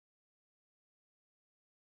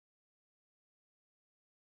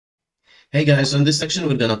Hey guys, so in this section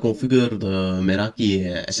we're gonna configure the Meraki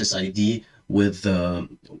SSID with uh,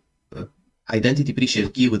 identity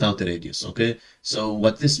pre-shared key without a radius, okay? So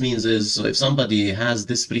what this means is, so if somebody has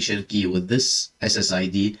this pre-shared key with this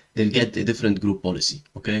SSID, they'll get a different group policy,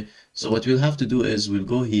 okay? So what we'll have to do is we'll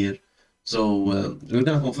go here. So we're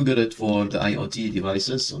gonna configure it for the IoT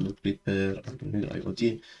devices. So let's prepare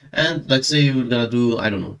IoT, and let's say we're gonna do, I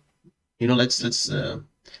don't know,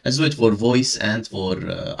 let's do it for voice and for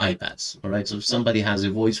iPads. All right. So if somebody has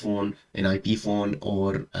a voice phone, an IP phone,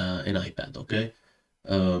 or an iPad, okay.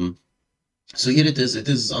 So here it is. It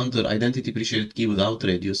is under identity pre-shared key without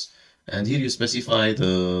radius, and here you specify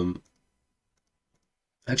the.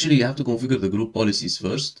 Actually, you have to configure the group policies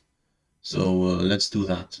first. So let's do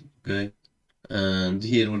that. Okay. And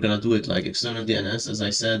here we're gonna do it like external DNS, as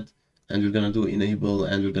I said, and we're gonna do enable,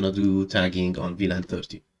 and we're gonna do tagging on VLAN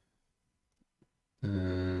 30.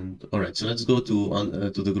 And all right, so let's go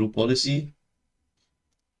to the group policy.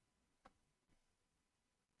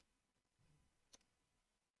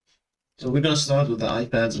 So we're gonna start with the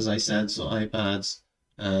iPads, as I said. So iPads,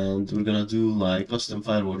 and we're gonna do like custom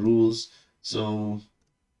firewall rules. So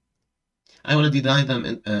I want to deny them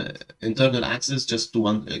internal access just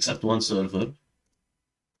to except one server.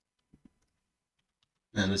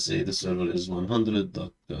 And let's say the server is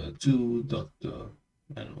 100.2.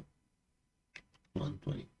 I don't know,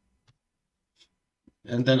 120.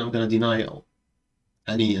 And then I'm gonna deny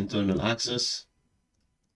any internal access.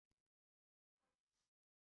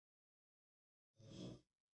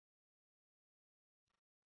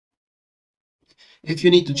 If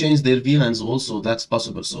you need to change their VLANs also, that's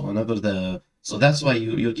possible. So so that's why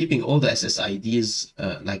you're keeping all the SSIDs,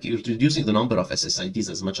 like you're reducing the number of SSIDs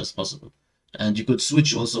as much as possible. And you could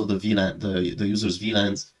switch also the VLAN, the user's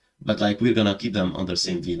VLANs, but like we're gonna keep them on the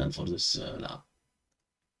same VLAN for this lab.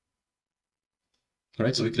 All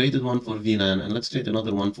right, so we created one for VLAN, and let's create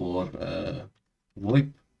another one for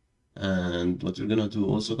VoIP. And what we're gonna do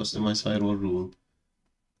also customize firewall rule.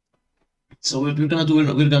 So what we're gonna do,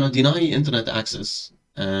 we're gonna deny internet access,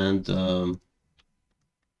 and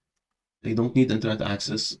they don't need internet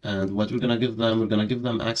access. And what we're gonna give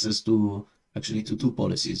them access to actually to two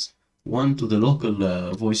policies. One to the local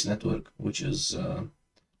voice network, which is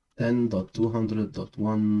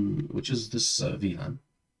 10.200.1, which is this VLAN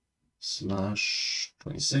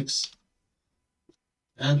 /26.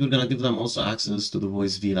 And we're gonna give them also access to the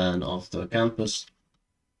voice VLAN of the campus.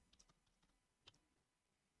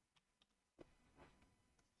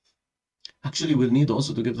 Actually, we'll need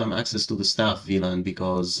also to give them access to the staff VLAN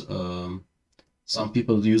because some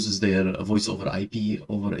people uses their voice over IP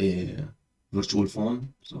over a virtual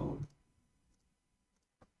phone. So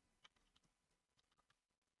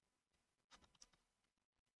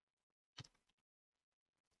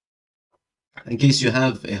in case you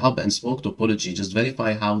have a hub and spoke topology, just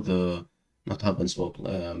verify how not hub and spoke,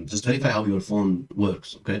 just verify how your phone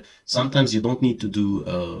works, okay? Sometimes you don't need to do,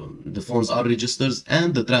 the phones are registers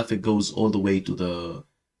and the traffic goes all the way to the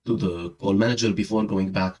call manager before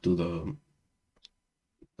going back to the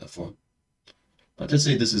phone. But let's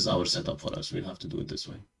say this is our setup for us, we'll have to do it this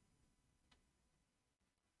way.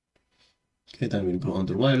 Okay, then we'll go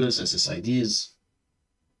under wireless, SSIDs.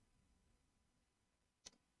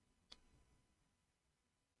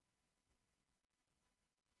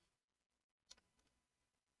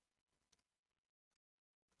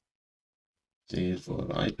 There for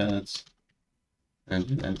iPads, and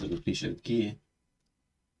we'll enter the pre-shared key,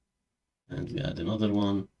 and we add another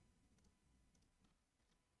one.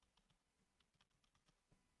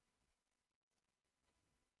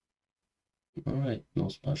 All right, no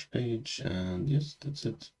splash page, and yes, that's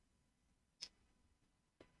it.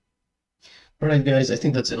 All right, guys, I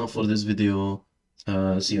think that's enough for this video.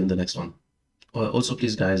 See you in the next one. Also,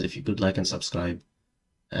 please, guys, if you could like and subscribe,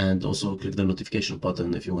 and also click the notification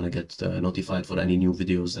button if you want to get notified for any new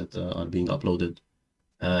videos that are being uploaded.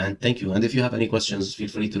 And thank you. And if you have any questions, feel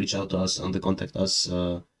free to reach out to us on the contact us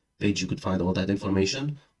page. You could find all that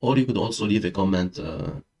information, or you could also leave a comment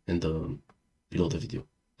below the video.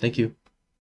 Thank you.